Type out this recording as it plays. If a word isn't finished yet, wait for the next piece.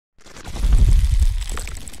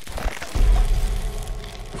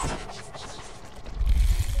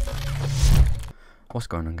What's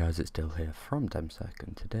going on, guys? It's Dill here from DemmSec,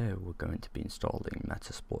 and today we're going to be installing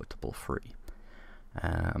Metasploitable free.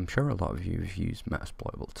 I'm sure a lot of you have used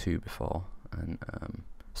Metasploitable 2 before, and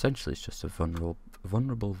essentially it's just a vulnerable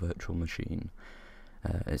virtual machine.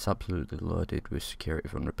 It's absolutely loaded with security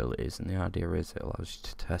vulnerabilities, and the idea is it allows you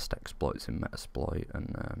to test exploits in Metasploit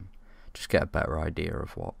and just get a better idea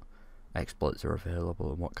of what exploits are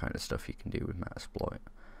available and what kind of stuff you can do with Metasploit.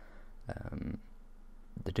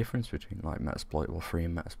 The difference between like Metasploitable 3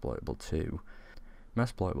 and Metasploitable 2,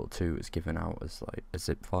 Metasploitable 2 is given out as like a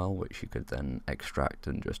zip file which you could then extract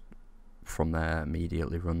and just from there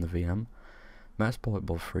immediately run the VM.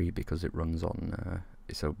 Metasploitable 3, because it runs on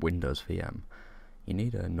it's a Windows VM, you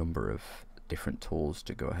need a number of different tools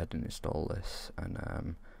to go ahead and install this,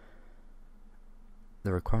 and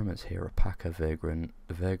the requirements here are Packer, Vagrant,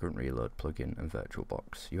 the Vagrant Reload plugin, and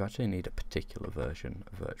VirtualBox. You actually need a particular version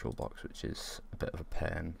of VirtualBox, which is a bit of a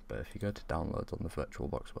pain, but if you go to downloads on the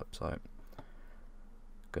VirtualBox website,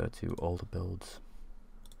 go to older builds,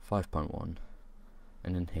 5.1,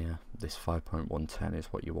 and in here, this 5.110 is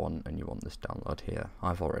what you want, and you want this download here.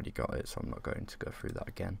 I've already got it, so I'm not going to go through that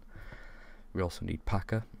again. We also need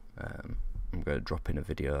Packer. I'm going to drop in a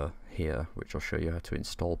video here, which will show you how to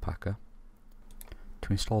install Packer.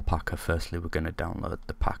 To install Packer, firstly we're going to download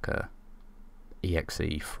the Packer exe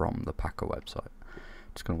from the Packer website.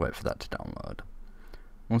 Just going to wait for that to download.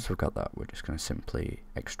 Once we've got that, we're just going to simply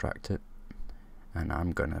extract it, and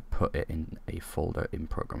I'm going to put it in a folder in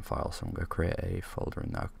program file. So I'm going to create a folder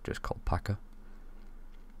in there just called Packer,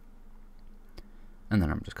 and then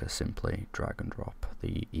I'm just going to simply drag and drop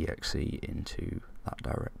the exe into that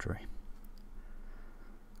directory.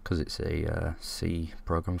 Because it's a C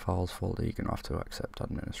program files folder, you're going to have to accept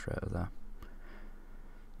administrator there.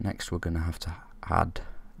 Next we're going to have to add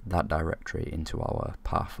that directory into our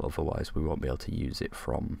path, otherwise we won't be able to use it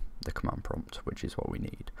from the command prompt, which is what we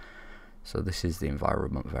need. So this is the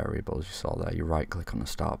environment variable, as you saw there. You right click on the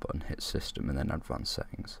start button, hit system, and then advanced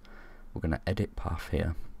settings. We're going to edit path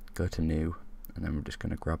here, go to new, and then we're just going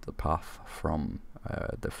to grab the path from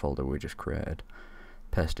the folder we just created,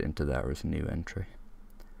 paste it into there as a new entry.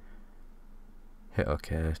 Hit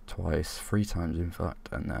OK twice, 3 times in fact,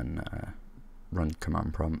 and then run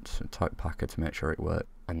command prompt and type Packer to make sure it works.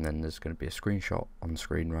 And then there's going to be a screenshot on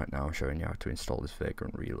screen right now showing you how to install this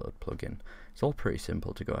Vagrant Reload plugin. It's all pretty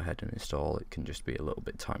simple to go ahead and install. It can just be a little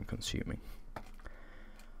bit time consuming.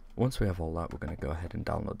 Once we have all that, we're going to go ahead and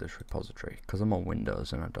download this repository. Because I'm on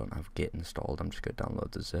Windows and I don't have Git installed, I'm just going to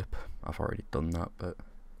download the zip. I've already done that, but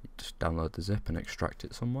you just download the zip and extract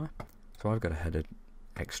it somewhere. So I've got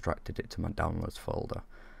extracted it to my downloads folder.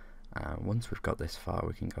 Once we've got this file,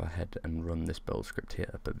 we can go ahead and run this build script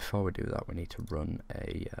here, but before we do that we need to run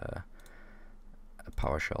a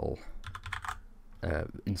PowerShell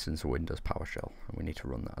instance of Windows PowerShell, and we need to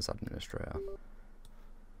run that as administrator.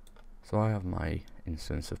 So I have my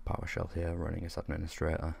instance of PowerShell here running as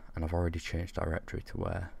administrator, and I've already changed directory to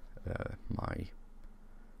where I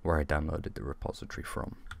downloaded the repository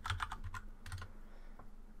from,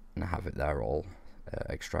 and I have it there all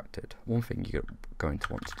extracted. One thing you're going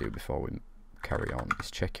to want to do before we carry on is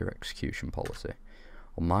check your execution policy.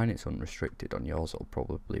 On mine it's unrestricted, on yours it'll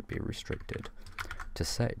probably be restricted. To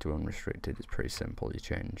set it to unrestricted is pretty simple. You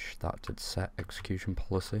change that to set execution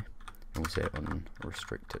policy, and we say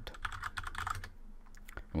unrestricted,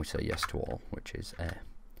 and we say yes to all, which is A.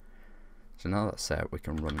 So now that's set, we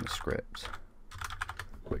can run the script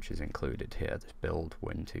which is included here, this build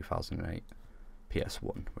win 2008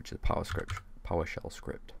 ps1, which is a PowerShell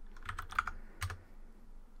script,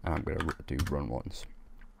 and I'm going to do run once.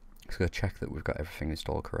 Just going to check that we've got everything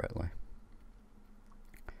installed correctly.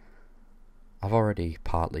 I've already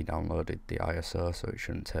partly downloaded the ISO, so it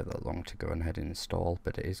shouldn't take that long to go ahead and install,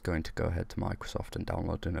 but it is going to go ahead to Microsoft and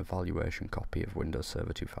download an evaluation copy of Windows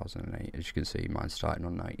Server 2008. As you can see, mine's starting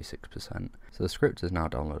on 96%. So the script has now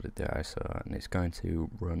downloaded the ISO, and it's going to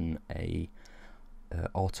run a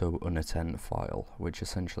auto unattend file, which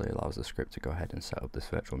essentially allows the script to go ahead and set up this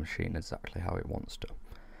virtual machine exactly how it wants to.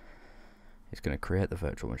 It's going to create the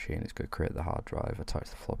virtual machine, it's going to create the hard drive, attach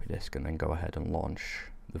the floppy disk, and then go ahead and launch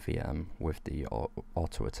the VM with the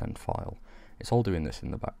auto attend file. It's all doing this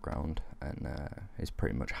in the background, and it's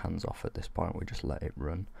pretty much hands off at this point. We just let it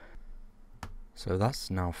run. So that's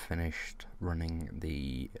now finished running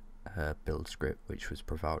the build script, which was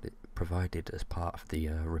provided as part of the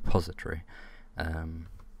repository.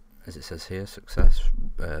 As it says here, success,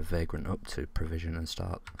 Vagrant up to provision and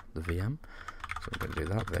start the VM. So we're going to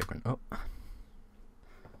do that, Vagrant up.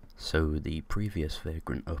 So the previous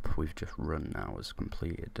Vagrant up we've just run now is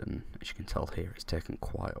completed, and as you can tell here it's taken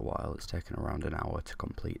quite a while. It's taken around an hour to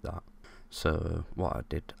complete that. So what I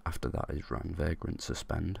did after that is ran vagrant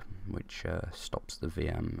suspend, which stops the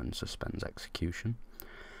VM and suspends execution.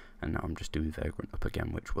 And now I'm just doing vagrant up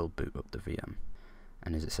again, which will boot up the VM.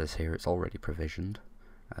 And as it says here, it's already provisioned.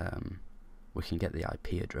 We can get the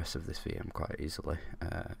IP address of this VM quite easily.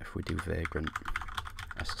 If we do vagrant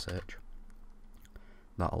SSH,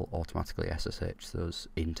 that'll automatically SSH those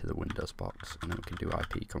into the Windows box, and then we can do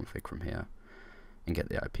IP config from here and get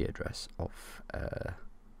the IP address of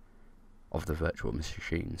the virtual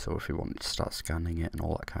machine. So if we wanted to start scanning it and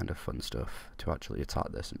all that kind of fun stuff to actually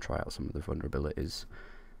attack this and try out some of the vulnerabilities,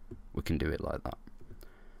 we can do it like that.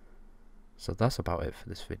 So that's about it for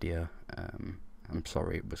this video. I'm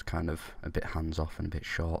sorry it was kind of a bit hands off and a bit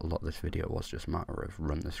short. A lot of this video was just a matter of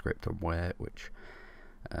run the script and wait, which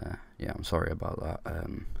yeah, I'm sorry about that.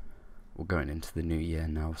 We're going into the new year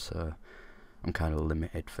now, so I'm kind of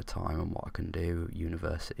limited for time on what I can do.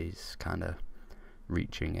 University's kind of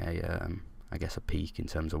reaching a I guess a peak in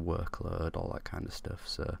terms of workload, all that kind of stuff,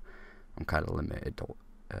 so I'm kind of limited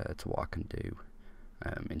to what I can do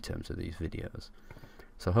in terms of these videos.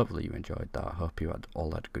 So hopefully you enjoyed that. I hope you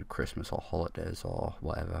all had a good Christmas or holidays or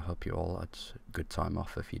whatever. I hope you all had a good time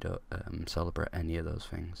off if you don't celebrate any of those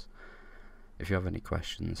things. If you have any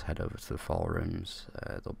questions, head over to the forums.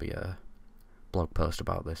 There'll be a blog post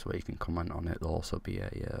about this where you can comment on it. There'll also be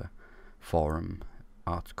a forum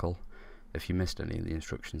article. If you missed any of the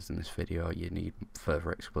instructions in this video, you need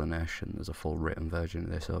further explanation, there's a full written version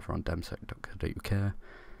of this over on DemmSec.co.uk.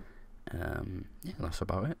 Yeah, that's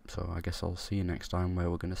about it. So I guess I'll see you next time, where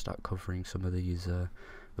we're going to start covering some of these the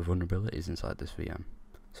vulnerabilities inside this VM.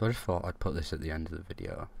 So I just thought I'd put this at the end of the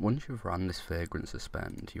video. Once you've ran this vagrant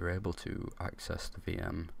suspend, you're able to access the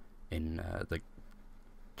VM in the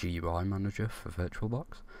GUI manager for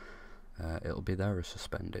VirtualBox. It'll be there as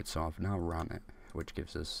suspended, so I've now ran it, which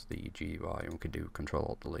gives us the GUI, and we can do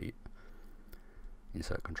Control-Alt-Delete,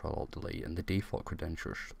 insert Control-Alt-Delete, and the default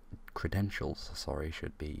credentials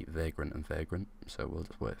should be vagrant and vagrant. So we'll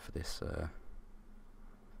just wait for this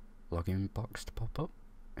login box to pop up.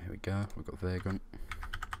 Here we go, we've got vagrant.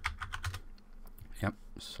 Yep,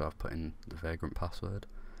 so I've put in the vagrant password.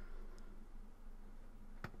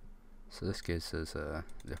 So this gives us the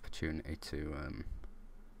opportunity to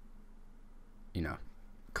you know,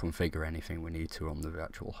 configure anything we need to on the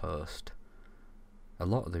actual host. A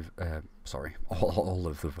lot of the, all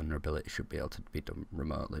of the vulnerability should be able to be done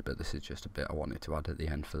remotely, but this is just a bit I wanted to add at the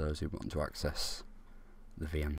end for those who want to access the VM